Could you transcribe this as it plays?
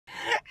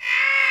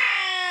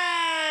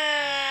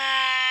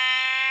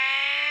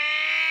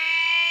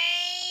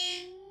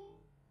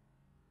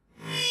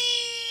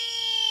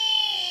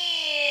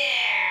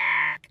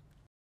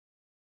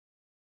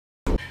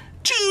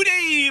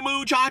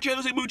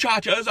muchachos and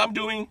muchachas, I'm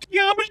doing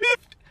Yama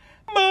Shift,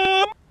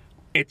 Mom.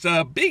 It's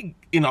big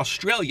in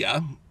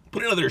Australia.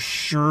 Put another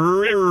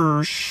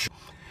shrish.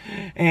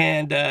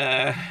 And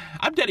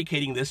I'm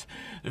dedicating this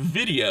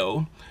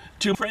video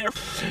to prayer.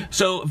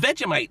 So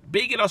Vegemite,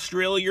 big in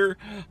Australia.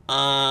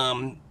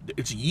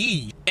 It's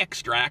yeast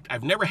extract.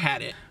 I've never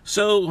had it.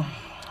 So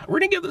we're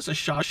gonna give this a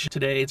shot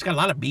today. It's got a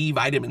lot of B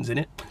vitamins in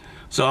it.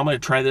 So I'm gonna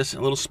try this, a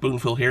little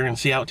spoonful here, and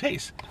see how it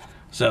tastes.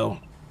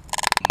 So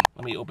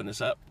let me open this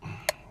up.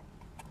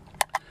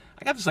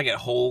 I got this like a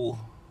whole,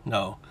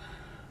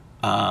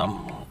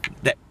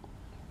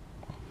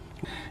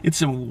 it's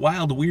some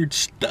wild, weird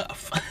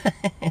stuff.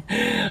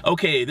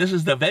 Okay, this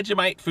is the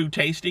Vegemite food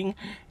tasting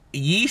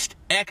yeast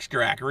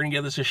extract. We're gonna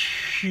give this a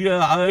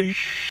shot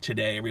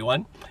today,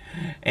 everyone.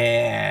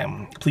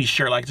 And please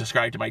share, like,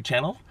 subscribe to my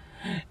channel,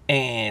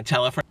 and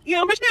tell a friend.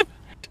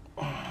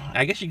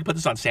 I guess you can put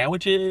this on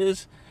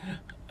sandwiches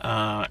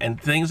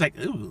and things like.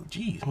 Ooh,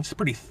 geez, it's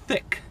pretty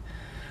thick.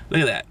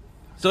 Look at that.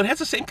 So it has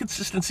the same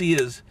consistency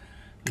as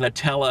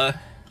Nutella.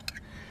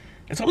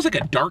 It's almost like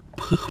a dark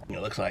poop, it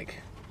looks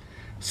like.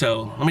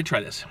 So let me try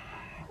this.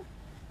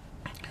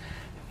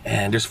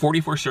 And there's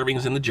 44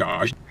 servings in the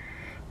jar.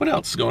 What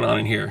else is going on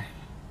in here?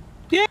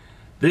 Yeah.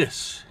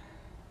 This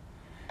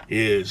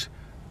is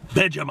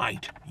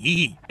Vegemite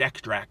yeast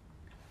extract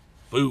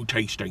food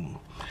tasting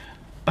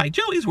by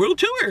Joey's World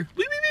Tour.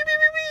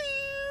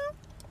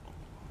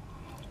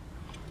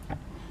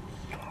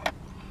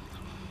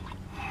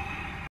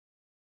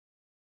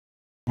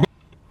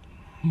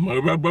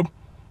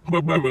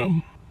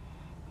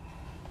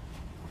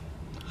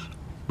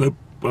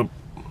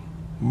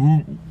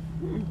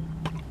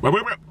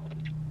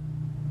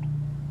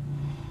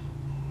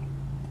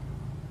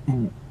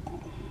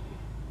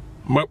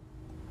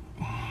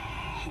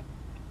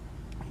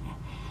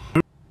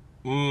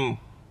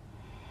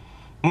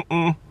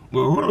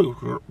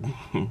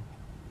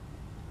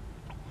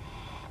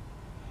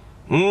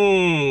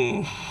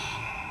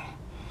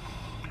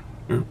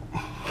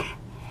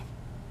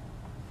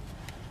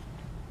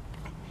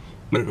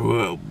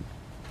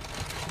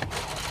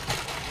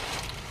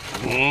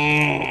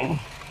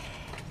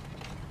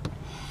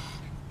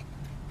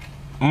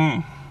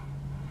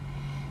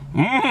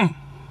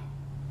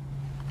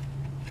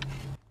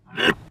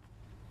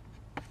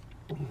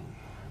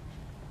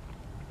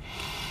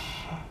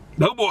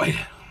 Oh boy.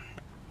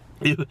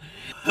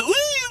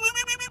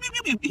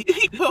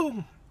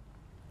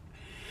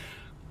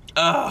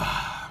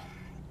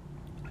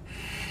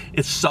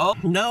 It's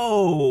salt.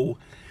 No.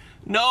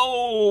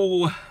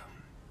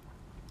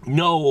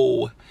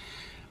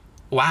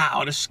 Wow,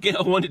 on a scale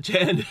of 1 to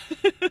 10,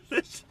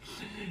 this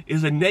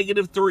is a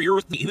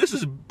 -3. This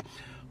is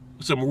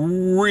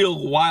some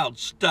real wild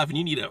stuff, and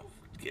you need to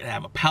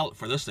have a palate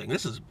for this thing.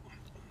 This is,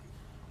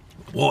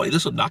 boy,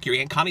 this will knock your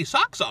Aunt Connie's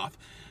socks off.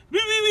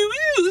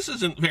 This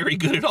isn't very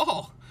good at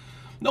all.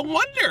 No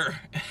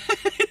wonder.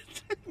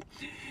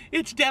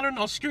 It's down in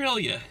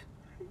Australia.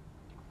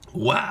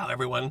 Wow,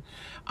 everyone.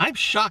 I'm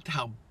shocked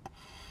how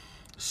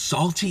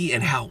salty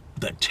and how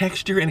the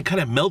texture, and it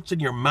kind of melts in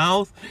your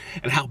mouth,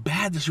 and how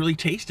bad this really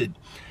tasted.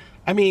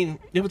 I mean,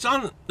 if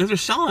they're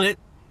selling it,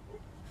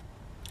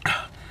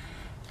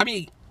 I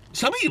mean,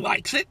 somebody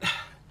likes it,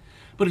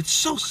 but it's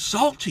so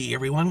salty,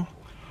 everyone.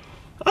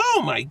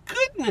 Oh my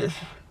goodness.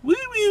 Woo,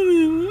 woo,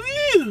 woo,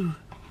 woo.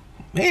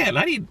 Man,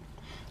 I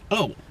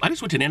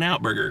just went to an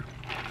In-N-Out Burger.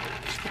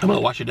 I'm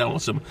gonna wash it down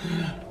with some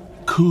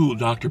cool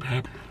Dr.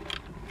 Pepper.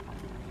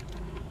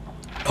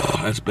 Oh,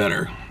 that's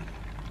better.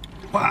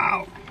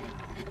 Wow.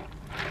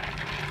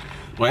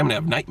 Well, I'm gonna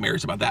have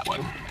nightmares about that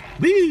one.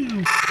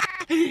 Woo!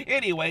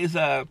 Anyways,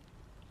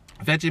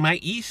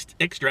 Vegemite yeast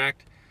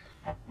extract.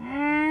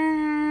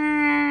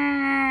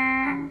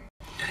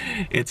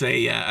 It's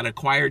an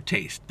acquired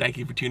taste. Thank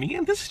you for tuning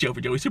in. This is Joe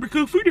for Joey's Super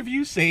Cool Food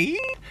Review saying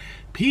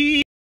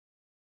peace.